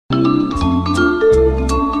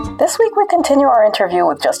This week we continue our interview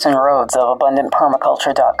with Justin Rhodes of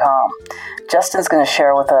AbundantPermaculture.com. Justin's going to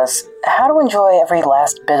share with us how to enjoy every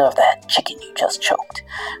last bit of that chicken you just choked,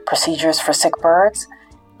 procedures for sick birds,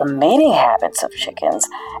 the mating habits of chickens,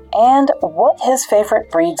 and what his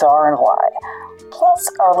favorite breeds are and why.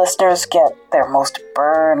 Plus, our listeners get their most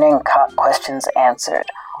burning cock questions answered.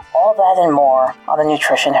 All that and more on the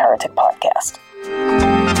Nutrition Heretic podcast.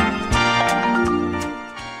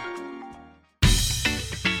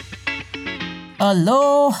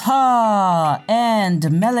 Aloha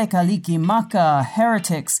and Melek Aliki Maka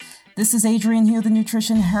heretics. This is Adrian here, the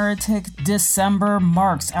Nutrition Heretic. December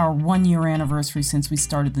marks our 1-year anniversary since we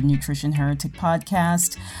started the Nutrition Heretic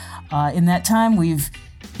podcast. In that time, we've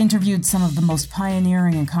interviewed some of the most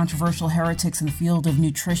pioneering and controversial heretics in the field of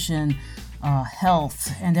nutrition,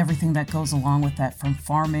 health, and everything that goes along with that, from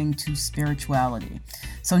farming to spirituality.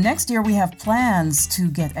 So next year we have plans to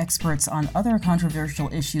get experts on other controversial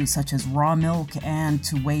issues such as raw milk and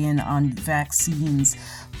to weigh in on vaccines.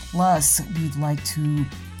 Plus, we'd like to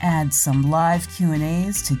add some live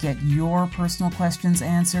Q&As to get your personal questions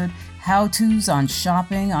answered, how-tos on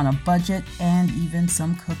shopping on a budget, and even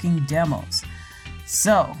some cooking demos.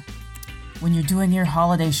 So, when you're doing your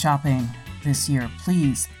holiday shopping this year,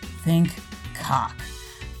 please think cock.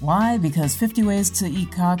 Why? Because 50 Ways to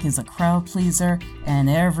Eat Cock is a crowd pleaser, and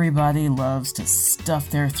everybody loves to stuff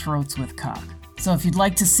their throats with cock. So if you'd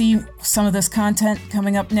like to see some of this content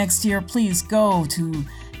coming up next year, please go to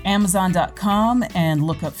Amazon.com and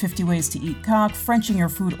look up 50 Ways to Eat Cock, Frenching Your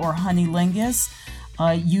Food, or Honeylingus.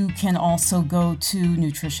 You can also go to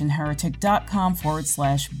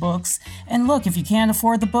nutritionheretic.com/books. And look, if you can't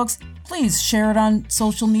afford the books, please share it on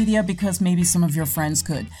social media because maybe some of your friends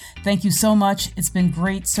could. Thank you so much. It's been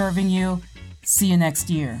great serving you. See you next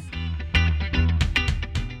year.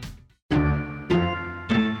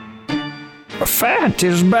 Fat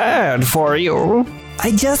is bad for you. I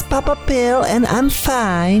just pop a pill and I'm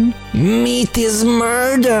fine. Meat is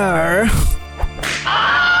murder.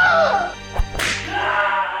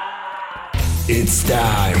 It's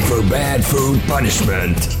time for bad food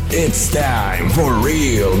punishment. It's time for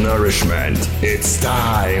real nourishment. It's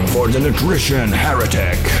time for the Nutrition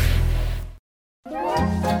Heretic.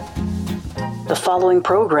 The following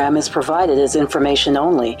program is provided as information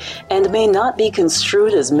only and may not be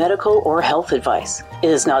construed as medical or health advice. It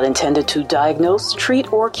is not intended to diagnose,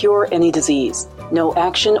 treat, or cure any disease. No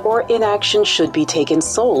action or inaction should be taken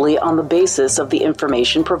solely on the basis of the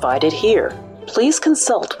information provided here. Please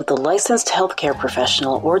consult with a licensed healthcare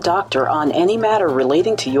professional or doctor on any matter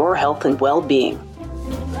relating to your health and well-being.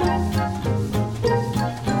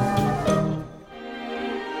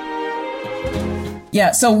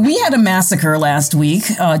 Yeah, so we had a massacre last week,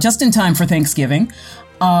 just in time for Thanksgiving.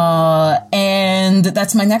 And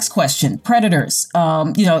that's my next question. Predators.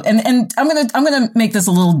 And I'm gonna make this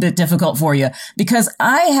a little bit difficult for you because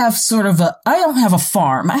I don't have a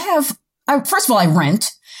farm. First of all, I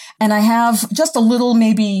rent. And I have just a little,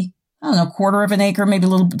 maybe, quarter of an acre, maybe a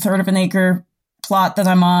little third of an acre plot that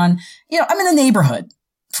I'm on. I'm in a neighborhood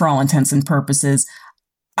for all intents and purposes.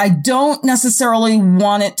 I don't necessarily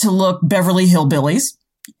want it to look Beverly Hillbillies,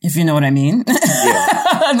 if you know what I mean.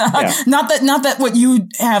 Yeah. Not that what you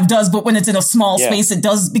have does, but when it's in a small space, it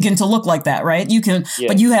does begin to look like that, right?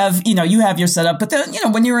 But you have your setup. But then,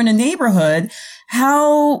 when you're in a neighborhood,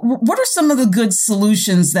 what are some of the good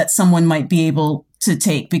solutions that someone might be able to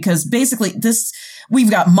take? Because basically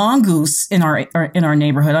we've got mongoose in our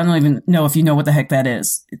neighborhood. I don't even know if you know what the heck that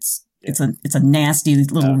is. It's a nasty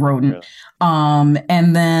little rodent. Really?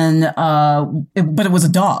 And then, but it was a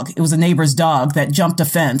dog. It was a neighbor's dog that jumped a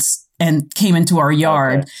fence and came into our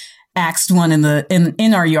yard, axed one in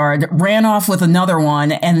our yard, ran off with another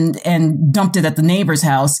one and dumped it at the neighbor's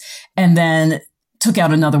house, and then took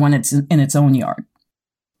out another one in its own yard.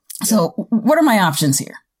 So what are my options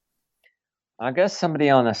here? I guess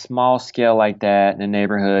somebody on a small scale like that in the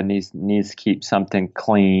neighborhood needs to keep something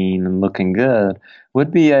clean and looking good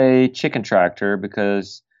would be a chicken tractor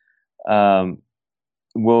because,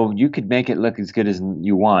 you could make it look as good as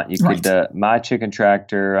you want. You could, my chicken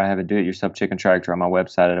tractor, I have a do-it-yourself chicken tractor on my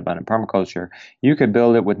website at Abundant Permaculture. You could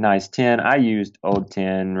build it with nice tin. I used old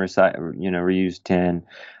tin, reused tin.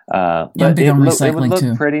 But it would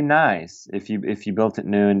look pretty nice if you built it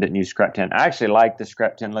new and didn't use scrap tin. I actually like the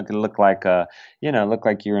scrap tin look. It looked like look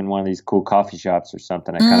like you're in one of these cool coffee shops or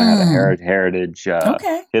something. It kind of had a heritage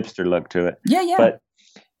hipster look to it. Yeah. But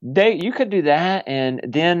You could do that, and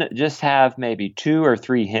then just have maybe 2 or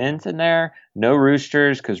 3 hens in there. No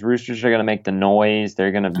roosters, because roosters are going to make the noise.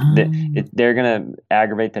 They're going to they're going to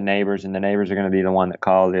aggravate the neighbors, and the neighbors are going to be the one that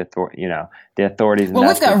call the authorities. And well,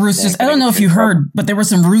 we've got roosters. I don't know if you heard, but there were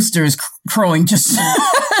some roosters crowing just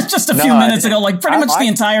just a few minutes ago. Like pretty much the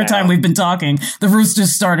entire time we've been talking, the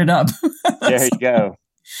roosters started up. There you go.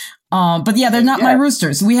 But yeah, they're not my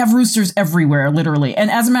roosters. We have roosters everywhere, literally.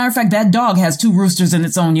 And as a matter of fact, that dog has 2 roosters in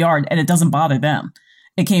its own yard, and it doesn't bother them.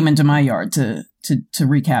 It came into my yard to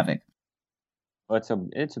wreak havoc. Well,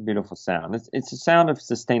 it's a beautiful sound. It's a sound of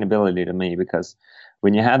sustainability to me, because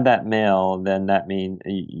when you have that male, then that means,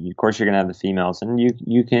 of course, you're going to have the females, and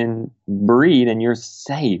you can breed, and you're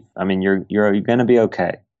safe. I mean, you're going to be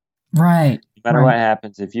okay. Right. No matter what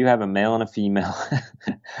happens, if you have a male and a female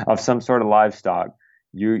of some sort of livestock,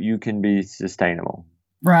 you can be sustainable.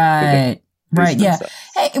 Right. Right. Yeah.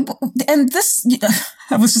 Hey, and this,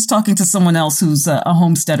 I was just talking to someone else who's a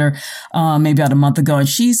homesteader, maybe about a month ago, and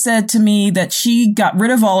she said to me that she got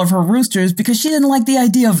rid of all of her roosters because she didn't like the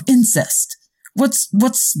idea of incest. What's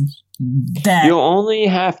that? You only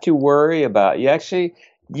have to worry about,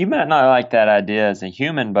 you might not like that idea as a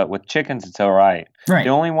human, but with chickens, it's all right. Right. The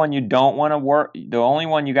only one you don't want to the only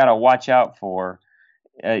one you got to watch out for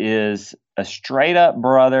is a straight up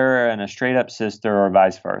brother and a straight up sister, or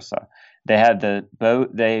vice versa.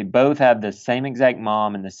 They both have the same exact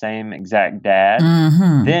mom and the same exact dad.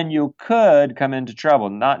 Mm-hmm. Then you could come into trouble.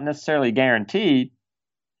 Not necessarily guaranteed,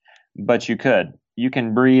 but you could. You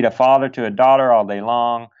can breed a father to a daughter all day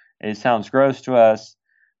long. It sounds gross to us,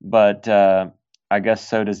 but I guess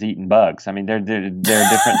so does eating bugs. I mean, they're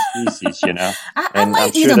different species, you know. I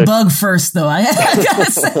might eat a bug first, though. I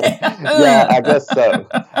gotta say. Yeah,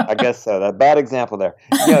 I guess so. That bad example there.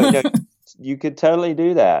 You could totally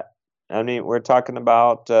do that. I mean, we're talking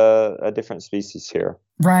about a different species here.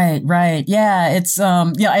 Right. Yeah, it's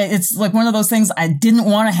it's like one of those things I didn't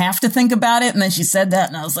want to have to think about it, and then she said that,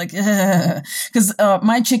 and I was like, because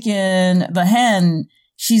my chicken, the hen,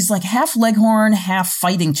 she's like half leghorn, half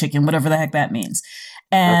fighting chicken, whatever the heck that means.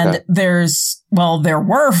 And there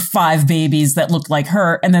were 5 babies that looked like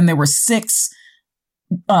her, and then there were 6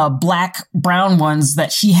 black brown ones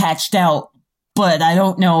that she hatched out. But I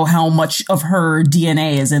don't know how much of her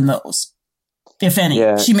DNA is in those, if any.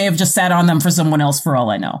 Yeah. She may have just sat on them for someone else, for all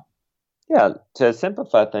I know. Yeah, to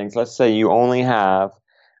simplify things, let's say you only have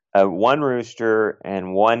 1 rooster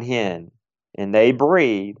and 1 hen, and they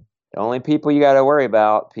breed. The only people you got to worry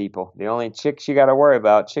about, the only chicks you got to worry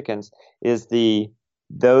about, chickens, is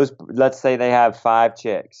let's say they have 5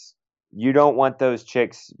 chicks. You don't want those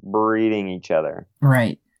chicks breeding each other.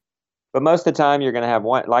 Right. But most of the time you're going to have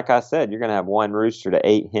one, like I said, you're going to have 1 rooster to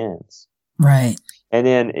 8 hens. Right. And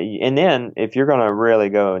then if you're going to really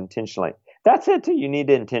go intentionally, that's it too. You need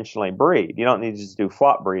to intentionally breed. You don't need to just do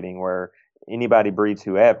flock breeding where anybody breeds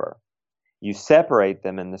whoever. You separate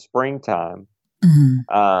them in the springtime. Mm-hmm.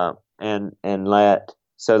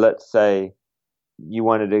 So let's say you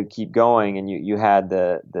wanted to keep going, and you had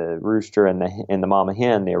the rooster and the mama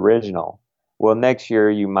hen, the original. Well, next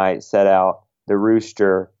year you might set out the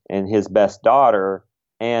rooster and his best daughter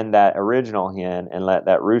and that original hen, and let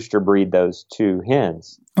that rooster breed those 2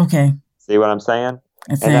 hens. Okay. See what I'm saying?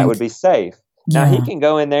 And that would be safe. Yeah. Now he can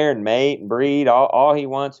go in there and mate and breed all he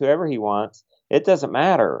wants, whoever he wants. It doesn't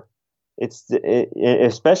matter.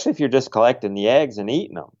 Especially if you're just collecting the eggs and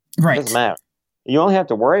eating them. Right. It doesn't matter. You only have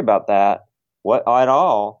to worry about that at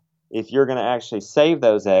all if you're going to actually save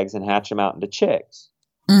those eggs and hatch them out into chicks.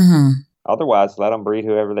 Mm-hmm. Otherwise, let them breed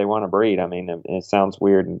whoever they want to breed. I mean, it sounds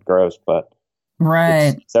weird and gross, but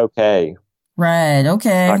it's okay. Right.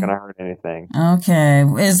 Okay. It's not going to hurt anything. Okay.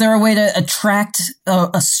 Is there a way to attract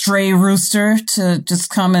a stray rooster to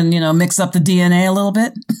just come and, mix up the DNA a little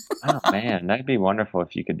bit? Oh man, that'd be wonderful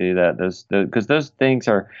if you could do that. Because those things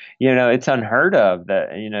are, it's unheard of. That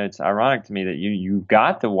it's ironic to me that you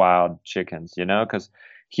got the wild chickens. Because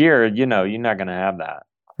here, you're not going to have that.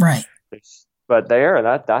 Right. But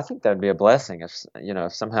I think that'd be a blessing if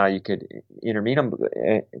somehow you could intervene them,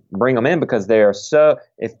 bring them in, because they are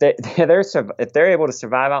if they're able to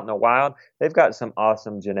survive out in the wild, they've got some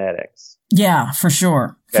awesome genetics. Yeah, for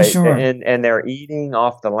sure. Okay? For sure. And they're eating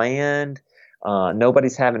off the land.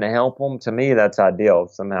 Nobody's having to help them. To me, that's ideal.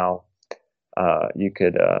 Somehow, you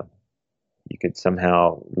could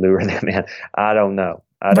somehow lure them in. I don't know.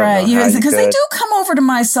 Right, because they do come over to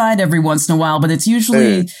my side every once in a while, but it's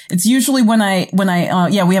usually when I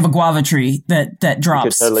we have a guava tree that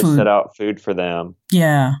drops. You could totally food. Set out food for them.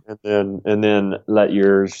 Yeah, and then let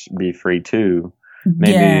yours be free too.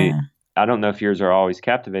 Maybe I don't know if yours are always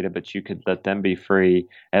captivated, but you could let them be free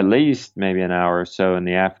at least maybe an hour or so in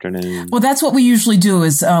the afternoon. Well, that's what we usually do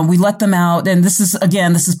is we let them out. And this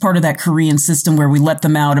is part of that Korean system where we let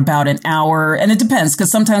them out about an hour. And it depends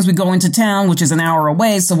because sometimes we go into town, which is an hour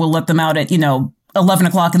away. So we'll let them out at, 11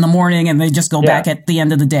 o'clock in the morning and they just go back at the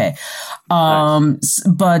end of the day. Nice.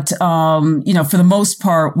 But, for the most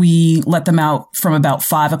part, we let them out from about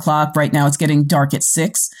 5 o'clock. Right now it's getting dark at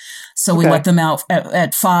 6. So we let them out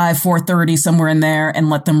at 5, 4:30, somewhere in there, and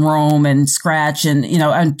let them roam and scratch. And,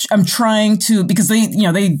 I'm trying to, because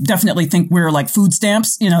they definitely think we're like food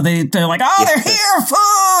stamps. They're like, oh, they're here,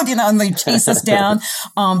 food, and they chase us down.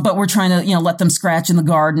 But we're trying to, let them scratch in the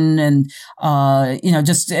garden and,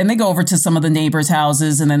 and they go over to some of the neighbors'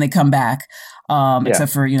 houses and then they come back.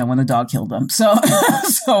 Except for, when the dog killed them. So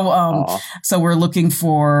we're looking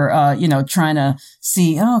for, trying to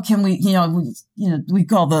see, can we, we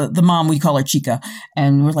call the mom, we call her Chica.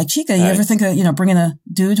 And we're like, Chica, you ever think of, bringing a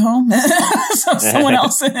dude home? So someone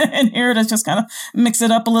else in here to just kind of mix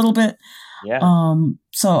it up a little bit. Yeah.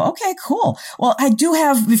 Okay, cool. Well, I do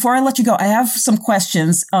have, before I let you go, I have some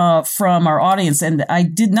questions, from our audience, and I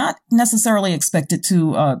did not necessarily expect it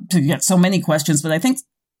to get so many questions, but I think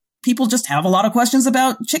people just have a lot of questions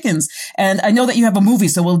about chickens. And I know that you have a movie,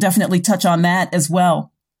 so we'll definitely touch on that as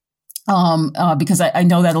well. Because I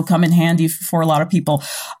know that'll come in handy for a lot of people.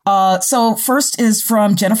 So first is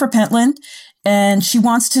from Jennifer Pentland, and she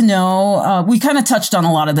wants to know, we kind of touched on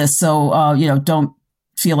a lot of this, so, don't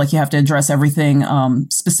feel like you have to address everything,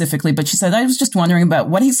 specifically. But she said, I was just wondering about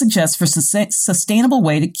what he suggests for sustainable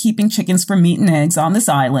way to keeping chickens from meat and eggs on this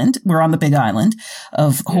island. We're on the big island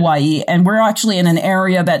of Hawaii, and we're actually in an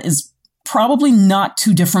area that is probably not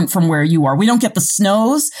too different from where you are. We don't get the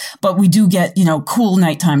snows, but we do get, cool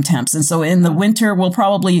nighttime temps. And so in the winter, we'll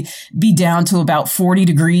probably be down to about 40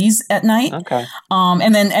 degrees at night. Okay.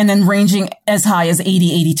 And then ranging as high as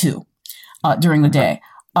 80, 82, during the day.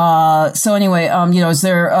 So anyway, is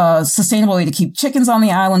there a sustainable way to keep chickens on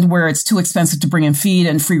the island where it's too expensive to bring in feed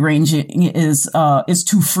and free ranging is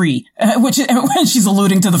too free, which she's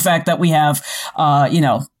alluding to the fact that we have,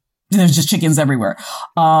 there's just chickens everywhere.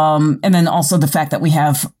 And then also the fact that we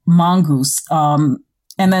have mongoose. And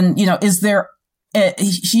then, is there,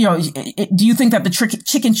 do you think that the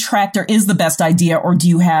chicken tractor is the best idea, or do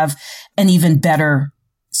you have an even better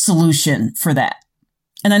solution for that?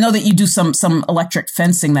 And I know that you do some electric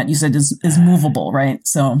fencing that you said is movable, right?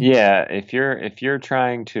 So yeah, if you're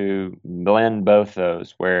trying to blend both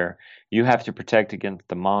those, where you have to protect against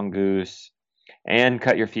the mongoose and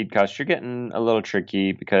cut your feed costs, you're getting a little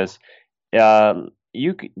tricky because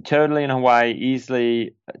you could, totally in Hawaii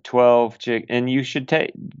easily 12 and you should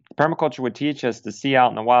take, permaculture would teach us to see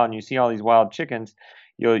out in the wild, and you see all these wild chickens,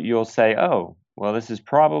 you'll say, oh, well, this is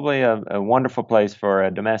probably a wonderful place for a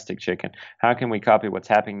domestic chicken. How can we copy what's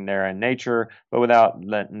happening there in nature, but without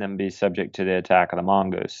letting them be subject to the attack of the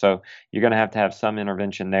mongoose? So you're going to have some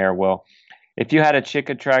intervention there. Well, if you had a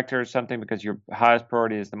chicken tractor or something, because your highest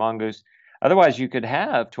priority is the mongoose, otherwise you could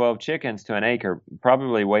have 12 chickens to an acre,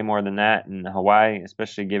 probably way more than that in Hawaii,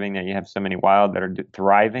 especially given that you have so many wild that are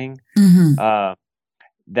thriving. Mm-hmm.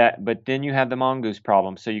 But then you have the mongoose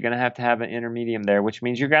problem. So you're going to have an intermedium there, which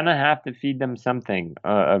means you're going to have to feed them something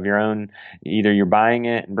of your own. Either you're buying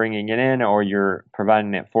it and bringing it in, or you're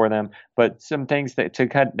providing it for them. But some things that to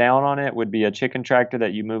cut down on it would be a chicken tractor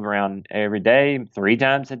that you move around every day, 3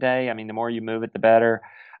 times a day. I mean, the more you move it, the better.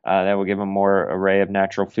 That will give them more array of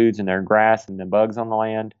natural foods in their grass and the bugs on the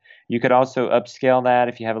land. You could also upscale that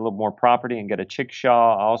if you have a little more property and get a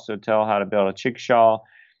chickshaw. I also tell how to build a chickshaw,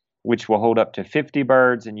 which will hold up to 50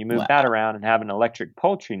 birds, and you move that around and have an electric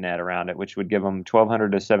poultry net around it, which would give them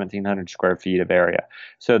 1,200 to 1,700 square feet of area.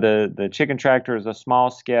 So the chicken tractor is a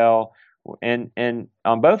small scale, and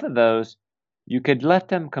on both of those, you could let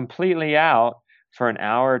them completely out for an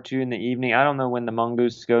hour or two in the evening. I don't know when the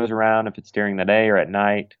mongoose goes around, if it's during the day or at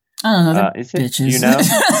night. I don't know. Bitches.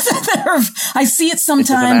 I see it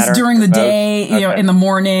sometimes it during the day, in the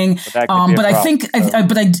morning. But I think,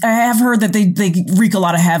 I have heard that they wreak a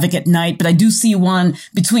lot of havoc at night. But I do see one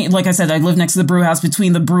between, like I said, I live next to the brew house,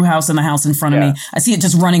 between the brew house and the house in front of me. I see it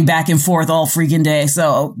just running back and forth all freaking day.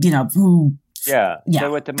 So, who? Yeah.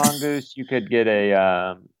 So with the mongoose, you could get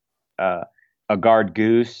a guard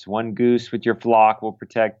goose. One goose with your flock will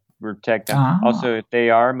protect them. Also, if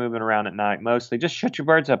they are moving around at night, mostly just shut your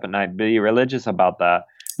birds up at night. Be religious about that,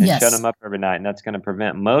 and shut them up every night. And that's going to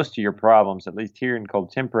prevent most of your problems, at least here in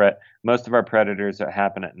cold temperate. Most of our predators that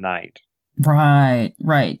happen at night. Right.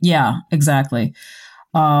 Yeah, exactly.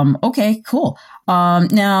 Okay, cool.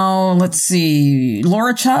 Now let's see.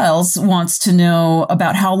 Laura Childs wants to know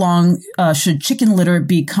about how long should chicken litter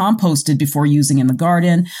be composted before using in the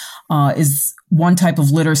garden? Is one type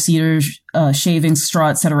of litter, cedar, shavings, straw,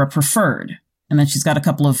 etc., preferred? And then she's got a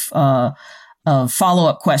couple of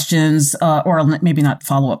follow-up questions, or maybe not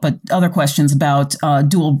follow-up, but other questions about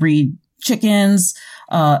dual breed chickens,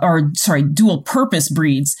 dual purpose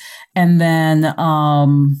breeds, and then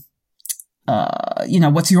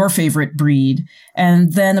what's your favorite breed?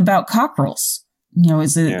 And then about cockerels.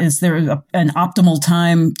 Is there an optimal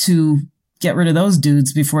time to get rid of those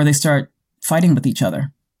dudes before they start fighting with each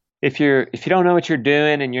other? If you don't know what you're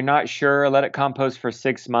doing and you're not sure, let it compost for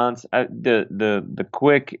 6 months. The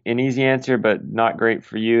quick and easy answer, but not great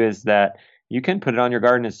for you, is that you can put it on your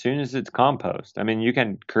garden as soon as it's compost. I mean, you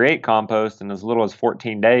can create compost in as little as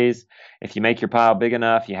 14 days. If you make your pile big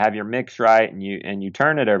enough, you have your mix right, and you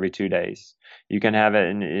turn it every 2 days. You can have it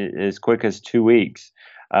in as quick as 2 weeks.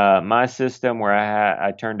 My system, where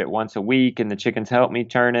I turned it once a week, and the chickens helped me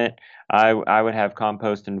turn it, I would have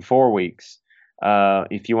compost in 4 weeks.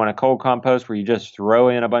 If you want a cold compost where you just throw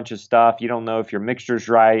in a bunch of stuff, you don't know if your mixture's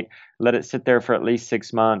right, let it sit there for at least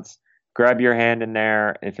 6 months. Grab your hand in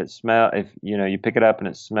there. If you pick it up and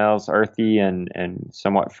it smells earthy and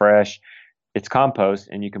somewhat fresh, it's compost,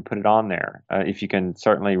 and you can put it on there. If you can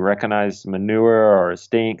certainly recognize manure or it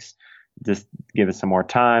stinks, just give it some more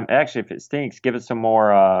time. Actually, if it stinks, give it some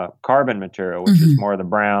more carbon material, which is more of the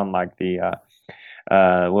brown, like the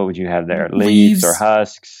what would you have there? Leaves or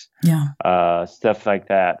husks, stuff like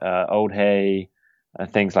that. Old hay,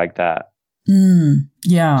 things like that.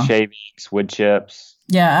 Shavings, wood chips.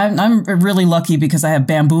 Yeah, I'm really lucky because I have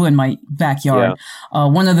bamboo in my backyard. Yeah.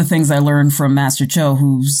 One of the things I learned from Master Cho,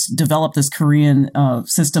 who's developed this Korean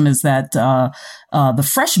system, is that the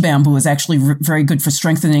fresh bamboo is actually very good for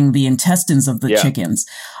strengthening the intestines of the chickens.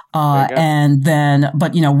 But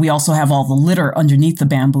we also have all the litter underneath the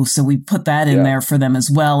bamboo, so we put that in there for them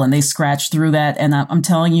as well, and they scratch through that. And I'm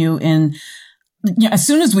telling you, as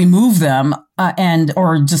soon as we move them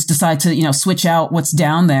or just decide to switch out what's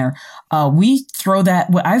down there, we throw that.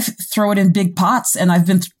 I throw it in big pots, and I've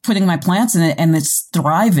been putting my plants in it, and it's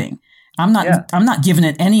thriving. I'm not giving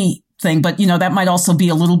it anything, but that might also be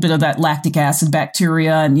a little bit of that lactic acid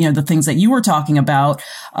bacteria and the things that you were talking about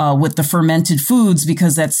with the fermented foods,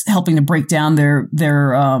 because that's helping to break down their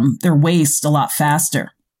waste a lot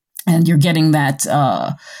faster, and you're getting that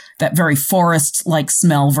very forest-like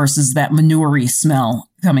smell versus that manure-y smell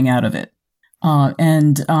coming out of it.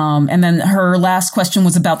 And then her last question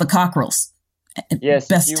was about the cockerels. Yes.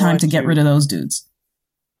 Best time to get rid of those dudes.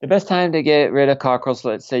 The best time to get rid of cockerels,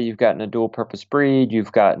 let's say you've gotten a dual-purpose breed,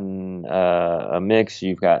 you've gotten a mix,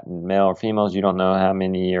 you've gotten male or females, you don't know how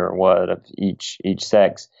many or what of each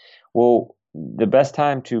sex. Well, the best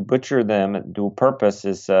time to butcher them at dual-purpose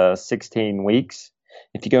is 16 weeks.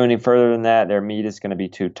 If you go any further than that, their meat is going to be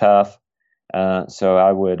too tough. So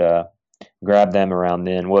I would grab them around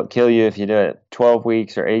then. What'll kill you if you do it 12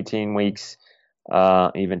 weeks or 18 weeks,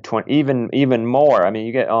 even 20, even more. I mean,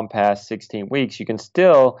 you get on past 16 weeks, you can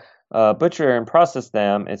still butcher and process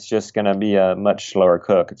them. It's just going to be a much slower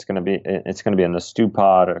cook. It's going to be in the stew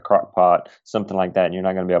pot or a crock pot, something like that. And you're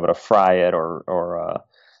not going to be able to fry it or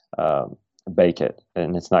bake it,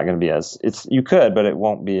 and it's not going to be you could, but it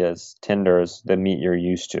won't be as tender as the meat you're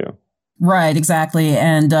used to. Right, exactly.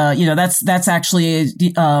 And, that's actually,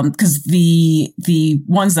 because the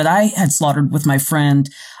ones that I had slaughtered with my friend,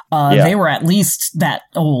 they were at least that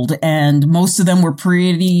old, and most of them were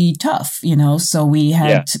pretty tough, so we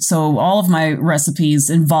had, so all of my recipes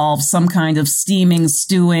involve some kind of steaming,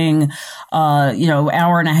 stewing,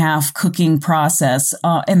 hour and a half cooking process,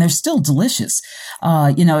 and they're still delicious.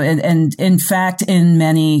 And in fact, in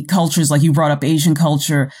many cultures, like you brought up Asian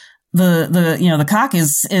culture, the cock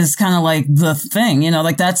is kind of like the thing,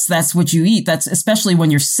 that's what you eat. That's especially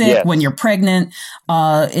when you're sick, when you're pregnant.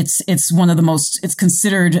 It's one of the most, it's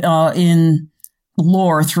considered, in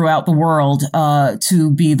lore throughout the world,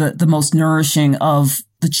 to be the most nourishing of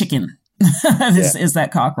the chicken. is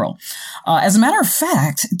that cockerel. As a matter of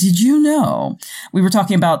fact, did you know, we were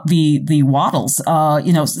talking about the wattles,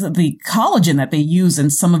 the collagen that they use in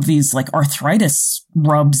some of these like arthritis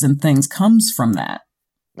rubs and things comes from that.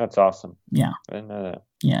 That's awesome. Yeah. I didn't know that.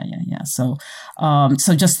 Yeah. So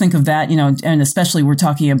just think of that, and especially we're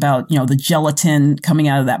talking about, the gelatin coming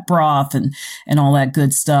out of that broth and all that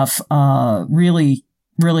good stuff. Really,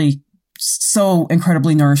 really so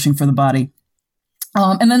incredibly nourishing for the body.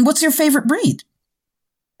 And then what's your favorite breed?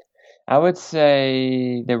 I would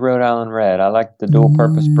say the Rhode Island Red. I like the dual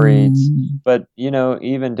purpose breeds, but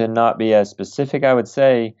even to not be as specific, I would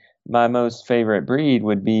say my most favorite breed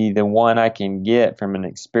would be the one I can get from an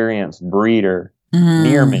experienced breeder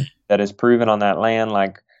near me that is proven on that land.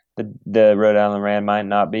 Like the Rhode Island Red might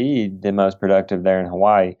not be the most productive there in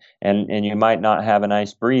Hawaii, and you might not have a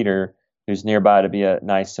nice breeder who's nearby to be a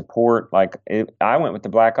nice support. I went with the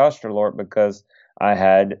Black Australorp because I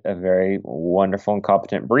had a very wonderful and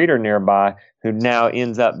competent breeder nearby who now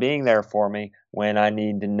ends up being there for me when I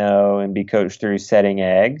need to know and be coached through setting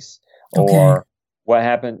eggs, or what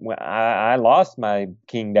happened when I lost my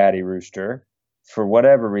King Daddy rooster for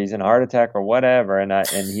whatever reason, heart attack or whatever, and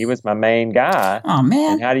he was my main guy. Oh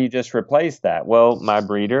man! And how do you just replace that? Well, my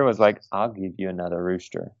breeder was like, "I'll give you another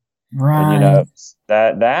rooster." Right. And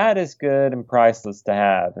that is good and priceless to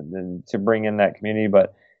have, and to bring in that community.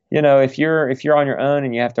 But if you're on your own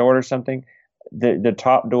and you have to order something, the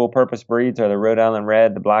top dual purpose breeds are the Rhode Island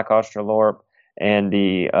Red, the Black Australorp, and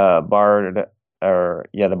the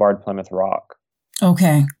the Barred Plymouth Rock.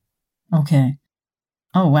 Okay.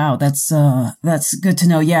 Oh wow, that's good to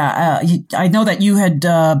know. Yeah, I know that you had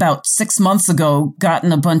about 6 months ago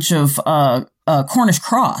gotten a bunch of Cornish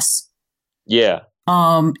Cross. Yeah.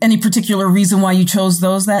 Any particular reason why you chose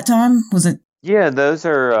those that time? Was it? Yeah, those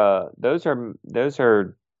are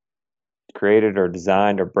created or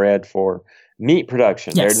designed or bred for meat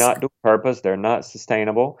production. Yes. They're not dual purpose. They're not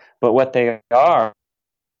sustainable. But what they are,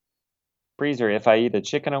 freezer. If I eat a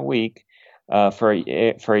chicken a week, for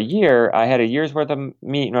a year, I had a year's worth of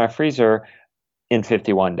meat in my freezer in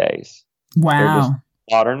 51 days. Wow. They're just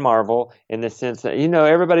modern marvel in the sense that,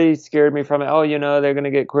 everybody scared me from it. Oh, they're going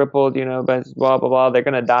to get crippled, but blah, blah, blah. They're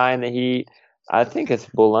going to die in the heat. I think it's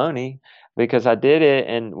baloney because I did it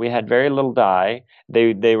and we had very little die.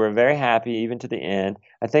 They were very happy even to the end.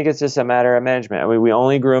 I think it's just a matter of management. I mean, we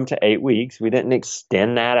only grew them to 8 weeks. We didn't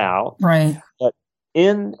extend that out. Right. But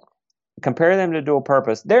compare them to dual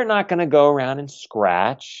purpose, they're not going to go around and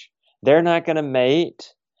scratch. They're not going to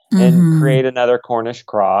mate and create another Cornish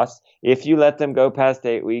cross. If you let them go past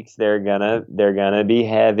 8 weeks, they're gonna be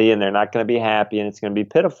heavy and they're not going to be happy and it's going to be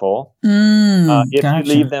pitiful. If gotcha. you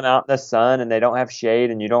leave them out in the sun and they don't have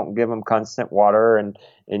shade and you don't give them constant water and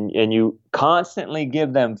you constantly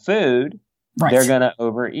give them food, right, they're going to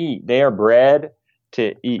overeat. They are bred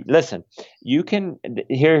to eat. Listen,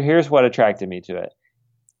 here's what attracted me to it.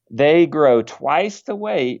 They grow twice the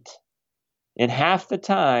weight in half the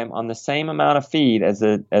time on the same amount of feed as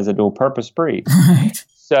a dual purpose breed. Right.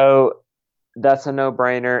 So that's a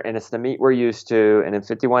no-brainer, and it's the meat we're used to. And in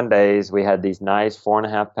 51 days, we had these nice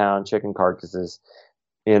 4.5 pound chicken carcasses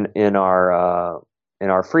in our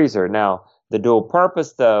freezer. Now, the dual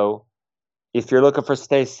purpose, though, if you're looking for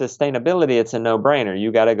sustainability, it's a no-brainer.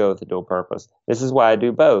 You got to go with the dual purpose. This is why I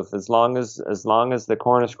do both. As long as the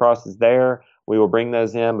Cornish cross is there, we will bring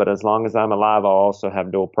those in. But as long as I'm alive, I'll also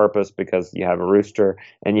have dual purpose because you have a rooster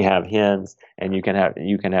and you have hens and you can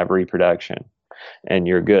have reproduction, and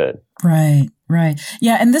you're good. Right.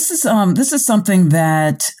 Yeah, and this is something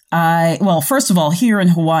that first of all, here in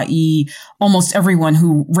Hawaii, almost everyone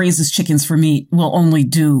who raises chickens for meat will only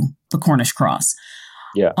do the Cornish cross.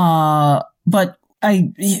 Yeah. But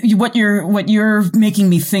what you're making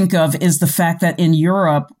me think of is the fact that in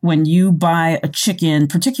Europe, when you buy a chicken,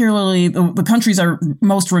 particularly the countries I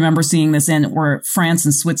most remember seeing this in were France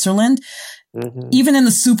and Switzerland. Mm-hmm. Even in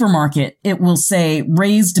the supermarket, it will say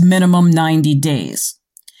raised minimum 90 days,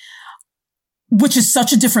 which is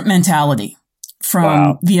such a different mentality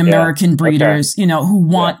from the American breeders, who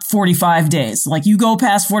want 45 days. Like you go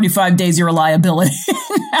past 45 days, you're a liability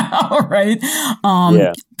now, right?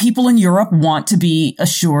 People in Europe want to be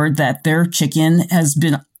assured that their chicken has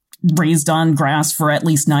been raised on grass for at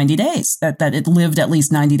least 90 days, that it lived at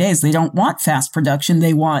least 90 days. They don't want fast production.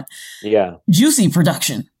 They want juicy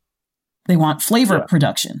production. They want flavor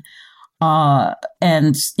production.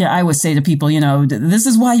 And I always say to people, this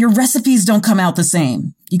is why your recipes don't come out the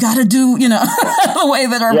same. You got to do, the way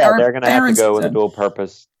that our they're going to have to go with a dual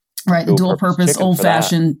purpose. Right. The dual purpose, old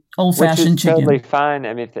fashioned chicken. Totally fine.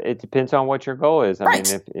 I mean, it depends on what your goal is. I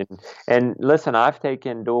mean, and listen, I've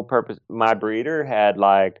taken dual purpose. My breeder had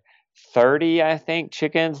like 30, I think,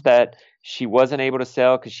 chickens that she wasn't able to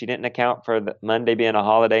sell because she didn't account for the Monday being a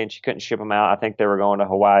holiday and she couldn't ship them out. I think they were going to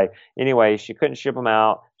Hawaii. Anyway, she couldn't ship them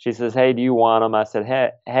out. She says, "Hey, do you want them?" I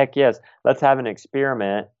said, heck yes. Let's have an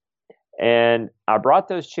experiment. And I brought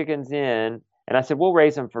those chickens in and I said, we'll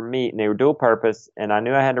raise them for meat. And they were dual purpose. And I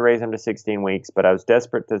knew I had to raise them to 16 weeks, but I was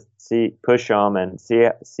desperate to push them and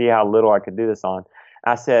see how little I could do this on.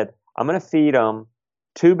 I said, I'm going to feed them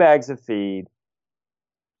 2 bags of feed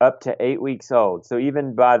up to 8 weeks old. So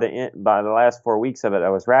even by the last 4 weeks of it, I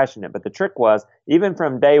was rationing it. But the trick was, even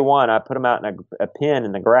from day one, I put them out in a pen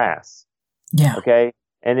in the grass. Yeah. Okay.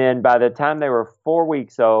 And then by the time they were 4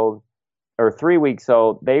 weeks old or 3 weeks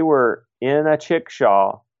old, they were in a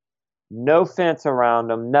chickshaw, no fence around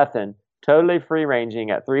them, nothing, totally free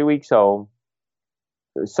ranging at 3 weeks old,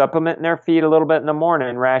 supplementing their feed a little bit in the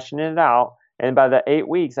morning, rationing it out. And by the 8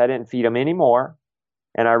 weeks, I didn't feed them anymore.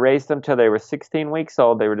 And I raised them till they were 16 weeks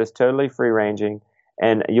old. They were just totally free ranging.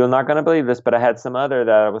 And you're not going to believe this, but I had some other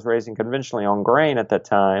that I was raising conventionally on grain at that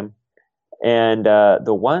time. And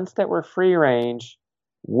the ones that were free range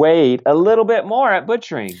weighed a little bit more at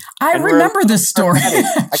butchering. I remember this story.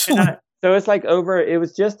 So it's like it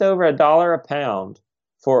was just over $1 a pound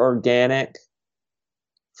for organic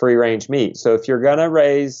free range meat. So if you're going to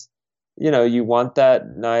raise, you want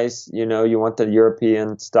that nice, you want the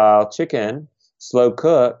European style chicken, slow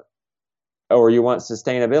cook, or you want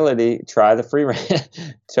sustainability, try the free range,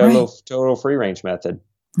 total free range method.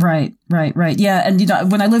 Right. Yeah. And,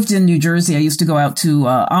 when I lived in New Jersey, I used to go out to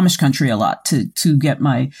Amish country a lot to get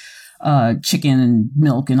my chicken and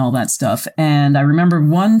milk and all that stuff. And I remember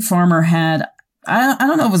one farmer had, I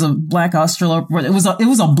don't know if it was a black Australope, but it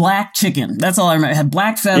was a black chicken. That's all I remember. It had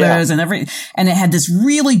black feathers and it had this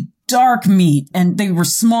really dark meat, and they were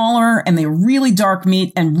smaller, and they were really dark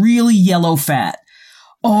meat and really yellow fat.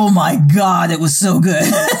 Oh my God. It was so good.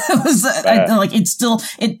 It was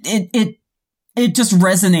it just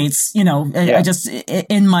resonates, I just,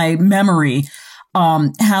 in my memory,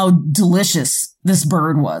 how delicious this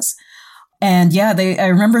bird was. And I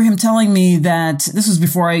remember him telling me that this was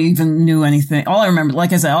before I even knew anything. All I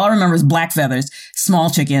remember is black feathers, small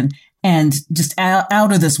chicken, and just out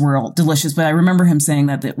of this world, delicious. But I remember him saying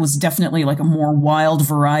that it was definitely like a more wild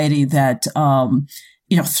variety that,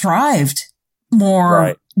 thrived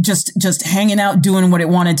more just hanging out, doing what it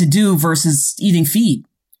wanted to do versus eating feed.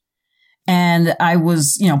 And I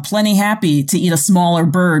was, plenty happy to eat a smaller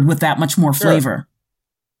bird with that much more flavor.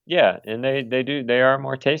 Yeah, and they are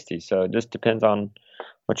more tasty. So it just depends on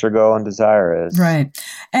what your goal and desire is. Right.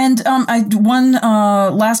 And one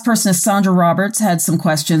last person is Sandra Roberts, had some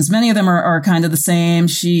questions. Many of them are kind of the same.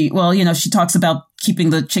 She talks about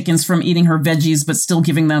keeping the chickens from eating her veggies, but still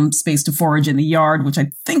giving them space to forage in the yard, which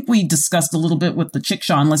I think we discussed a little bit with the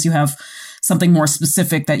chickshaw, unless you have something more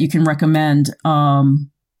specific that you can recommend,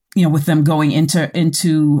 with them going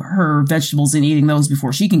into her vegetables and eating those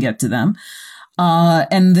before she can get to them.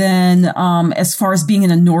 And then, as far as being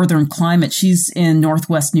in a northern climate, she's in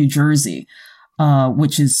Northwest New Jersey,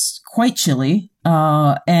 which is quite chilly.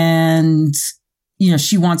 And,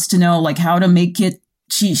 she wants to know how to make it,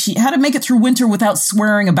 how to make it through winter without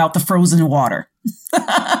swearing about the frozen water.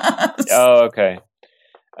 Oh, okay.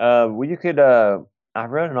 Well, you could, I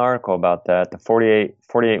wrote an article about that, the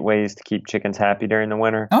 48 ways to keep chickens happy during the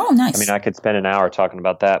winter. Oh, nice. I mean, I could spend an hour talking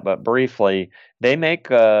about that, but briefly, they make,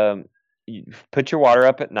 you put your water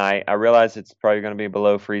up at night. I realize it's probably going to be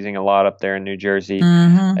below freezing a lot up there in New Jersey,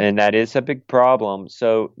 and that is a big problem.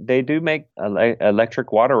 So they do make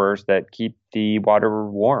electric waterers that keep the water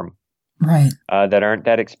warm. Right. That aren't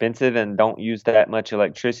that expensive and don't use that much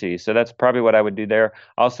electricity. So that's probably what I would do there.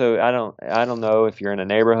 Also, I don't know if you're in a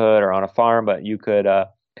neighborhood or on a farm, but you could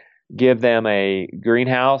give them a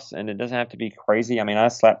greenhouse, and it doesn't have to be crazy. I mean, I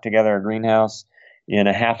slapped together a greenhouse in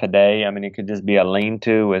a half a day. I mean, it could just be a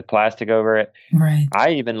lean-to with plastic over it. Right.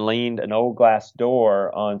 I even leaned an old glass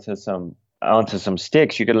door onto some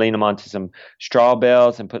sticks. You could lean them onto some straw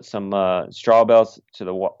bales and put some straw bales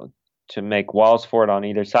to make walls for it on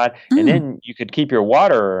either side. And then you could keep your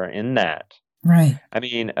water in that. Right. I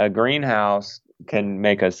mean, a greenhouse can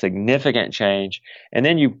make a significant change. And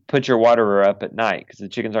then you put your waterer up at night because the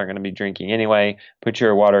chickens aren't going to be drinking anyway. Put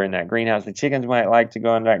your water in that greenhouse. The chickens might like to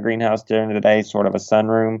go in that greenhouse during the day, sort of a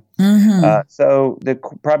sunroom. So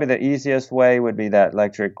probably the easiest way would be that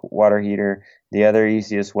electric water heater. The other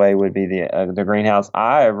easiest way would be the greenhouse.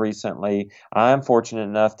 I'm fortunate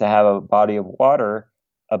enough to have a body of water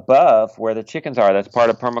above where the chickens are. That's part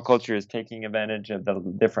of permaculture, is taking advantage of the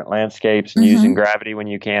different landscapes and using gravity when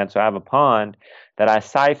you can. So I have a pond that I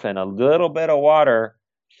siphon a little bit of water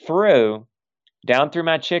down through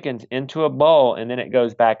my chickens into a bowl, and then it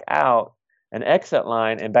goes back out an exit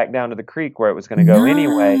line and back down to the creek where it was going to go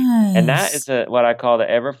anyway. And that is what I call the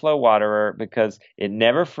Everflow waterer, because it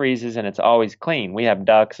never freezes and it's always clean. We have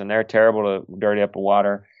ducks and they're terrible to dirty up the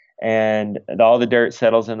water. And all the dirt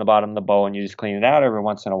settles in the bottom of the bowl, and you just clean it out every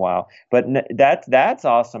once in a while. But that's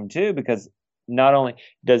awesome too, because not only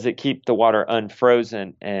does it keep the water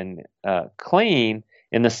unfrozen and clean,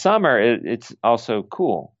 in the summer it's also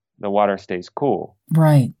cool. The water stays cool.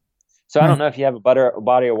 Right. So I don't know if you have a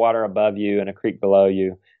body of water above you and a creek below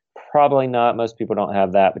you. Probably not. Most people don't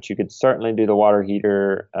have that, but you could certainly do the water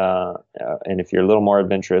heater, and if you're a little more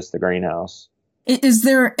adventurous, the greenhouse. Is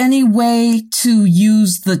there any way to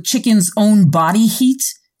use the chicken's own body heat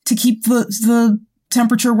to keep the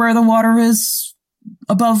temperature where the water is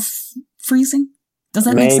above freezing? Does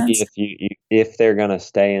that make sense? Maybe if they're going to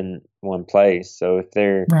stay in one place. So if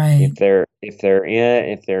they're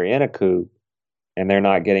in a coop and they're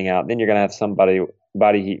not getting out, then you're going to have somebody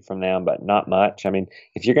body heat from them, but not much. I mean,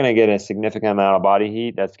 if you're going to get a significant amount of body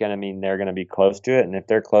heat, that's going to mean they're going to be close to it, and if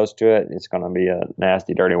they're close to it, it's going to be a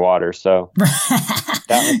nasty, dirty water. So that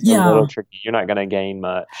was a little tricky. You're not going to gain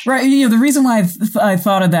much, right? You know, the reason why I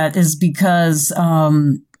thought of that is because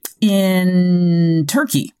in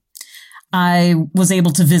Turkey, I was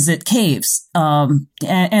able to visit caves,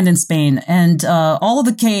 and in Spain, and all of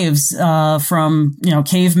the caves from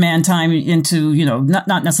caveman time into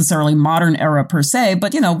not necessarily modern era per se,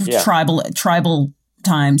 but tribal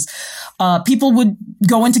times. People would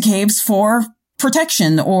go into caves for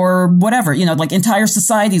protection or whatever. Like entire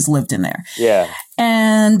societies lived in there. Yeah,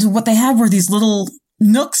 and what they had were these little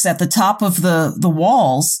nooks at the top of the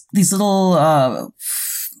walls. These little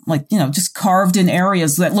just carved in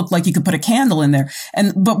areas that looked like you could put a candle in there.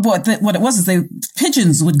 But what it was is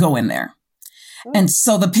pigeons would go in there. Oh. And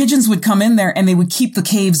so the pigeons would come in there and they would keep the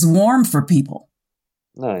caves warm for people.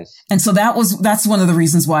 Nice. And so that's one of the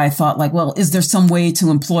reasons why I thought is there some way to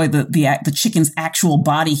employ the chicken's actual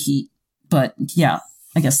body heat? But yeah,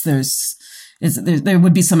 I guess there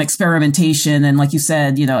would be some experimentation. And like you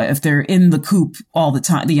said, if they're in the coop all the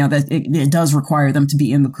time, that it does require them to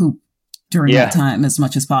be in the coop during that time as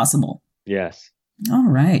much as possible. Yes. All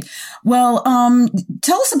right. Well,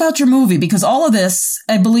 tell us about your movie, because all of this,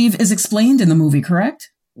 I believe, is explained in the movie, correct?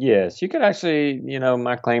 Yes. You could actually,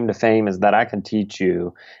 my claim to fame is that I can teach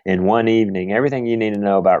you in one evening everything you need to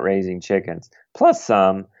know about raising chickens, plus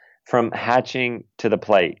some, from hatching to the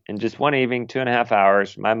plate. In just one evening, 2.5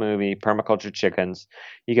 hours, my movie, Permaculture Chickens.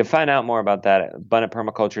 You can find out more about that at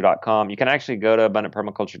abundantpermaculture.com. You can actually go to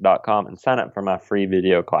abundantpermaculture.com and sign up for my free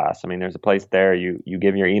video class. I mean, there's a place there. You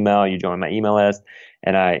give your email, you join my email list,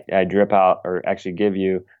 and I drip out, or actually give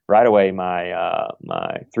you right away, my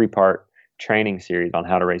 3-part training series on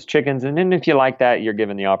how to raise chickens. And then if you like that, you're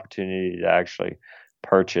given the opportunity to actually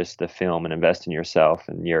purchase the film and invest in yourself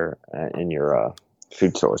and your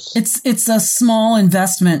food source. It's a small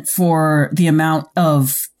investment for the amount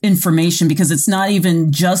of information, because it's not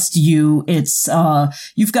even just you. It's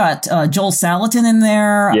you've got Joel Salatin in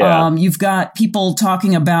there. Yeah. You've got people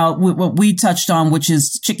talking about what we touched on, which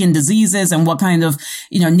is chicken diseases and what kind of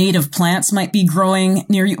native plants might be growing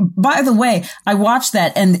near you. By the way, I watched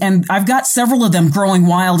that and I've got several of them growing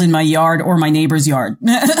wild in my yard or my neighbor's yard.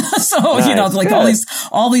 So nice. Good.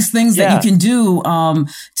 all these things that you can do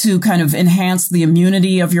to kind of enhance the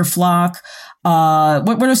immunity of your flock.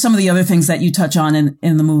 What are some of the other things that you touch on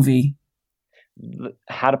in the movie?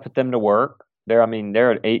 How to put them to work. There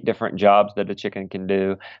are 8 different jobs that a chicken can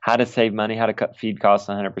do. How to save money, how to cut feed costs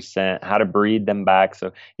 100%, how to breed them back.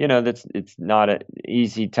 So, it's not an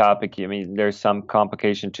easy topic. I mean, there's some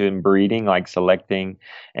complication to inbreeding, like selecting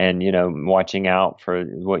and, watching out for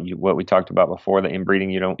what we talked about before, the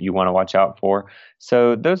inbreeding you want to watch out for.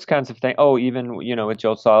 So those kinds of things. Oh, even, with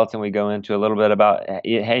Joel Salatin, we go into a little bit about,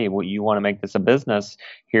 hey, you want to make this a business,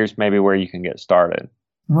 here's maybe where you can get started.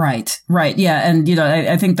 Right. Yeah. And,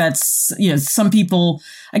 I think that's, some people,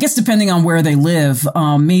 I guess, depending on where they live,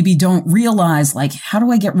 maybe don't realize, how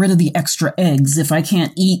do I get rid of the extra eggs if I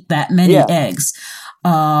can't eat that many eggs?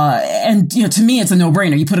 And, to me, it's a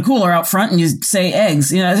no-brainer. You put a cooler out front and you say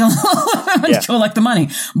eggs, collect the money.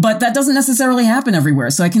 But that doesn't necessarily happen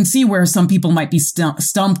everywhere. So I can see where some people might be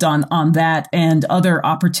stumped on that and other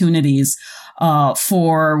opportunities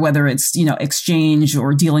for whether it's, exchange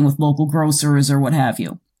or dealing with local grocers or what have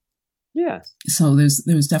you. Yeah. So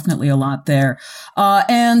there's definitely a lot there.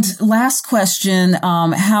 And last question,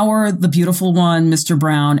 how are the beautiful one, Mr.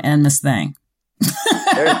 Brown and Miss Thang?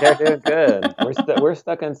 They're doing good. We're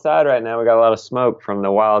stuck inside right now. We got a lot of smoke from the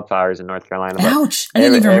wildfires in North Carolina. Ouch. I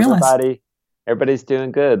didn't even realize. Everybody's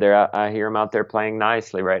doing good. I hear them out there playing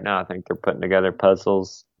nicely right now. I think they're putting together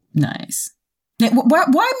puzzles. Nice.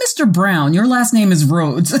 Why Mr. Brown? Your last name is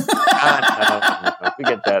Rhodes. I know. We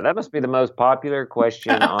get that. That must be the most popular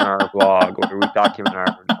question on our blog where we document our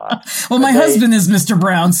lives. Well, my husband is Mr.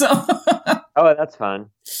 Brown, so. Oh, that's fun.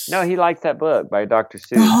 No, he likes that book by Dr.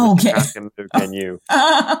 Seuss. Oh, okay. Can you?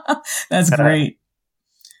 That's great.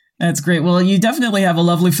 That's great. Well, you definitely have a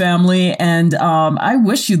lovely family, and I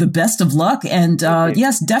wish you the best of luck. And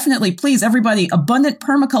yes, definitely, please, everybody,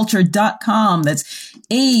 abundantpermaculture.com. That's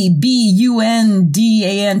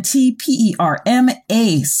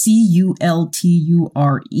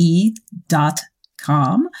abundantpermaculture.com.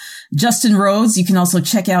 nutrisheritic.com. Justin Rhodes, you can also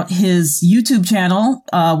check out his YouTube channel,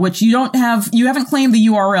 which you haven't claimed the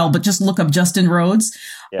URL, but just look up Justin Rhodes,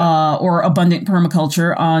 or Abundant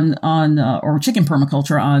Permaculture or Chicken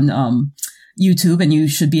Permaculture on YouTube, and you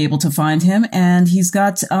should be able to find him. And he's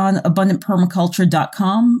got on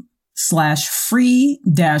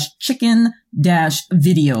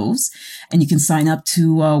abundantpermaculture.com/free-chicken-videos, and you can sign up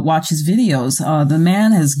to watch his videos. The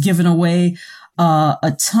man has given away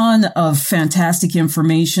a ton of fantastic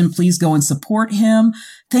information. Please go and support him.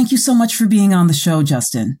 Thank you so much for being on the show,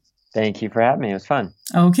 Justin. Thank you for having me. It was fun.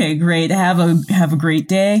 Okay, great. Have a great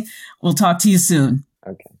day. We'll talk to you soon.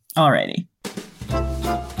 Okay. Alrighty.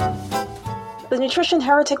 The Nutrition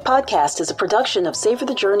Heretic podcast is a production of Savor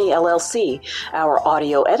the Journey, LLC. Our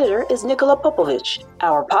audio editor is Nikola Popovich.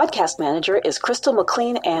 Our podcast manager is Crystal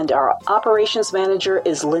McLean, and our operations manager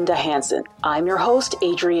is Linda Hansen. I'm your host,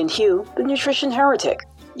 Adrian Hugh, the Nutrition Heretic.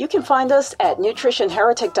 You can find us at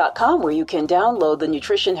nutritionheretic.com, where you can download the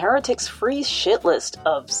Nutrition Heretic's free shit list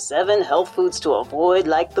of 7 health foods to avoid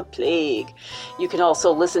like the plague. You can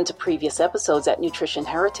also listen to previous episodes at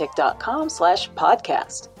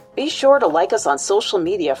nutritionheretic.com/podcast. Be sure to like us on social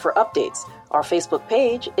media for updates. Our Facebook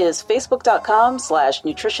page is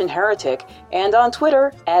facebook.com/nutritionheretic and on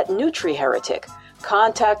Twitter @NutriHeretic.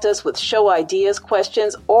 Contact us with show ideas,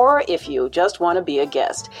 questions, or if you just want to be a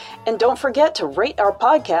guest. And don't forget to rate our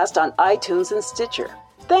podcast on iTunes and Stitcher.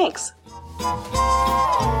 Thanks.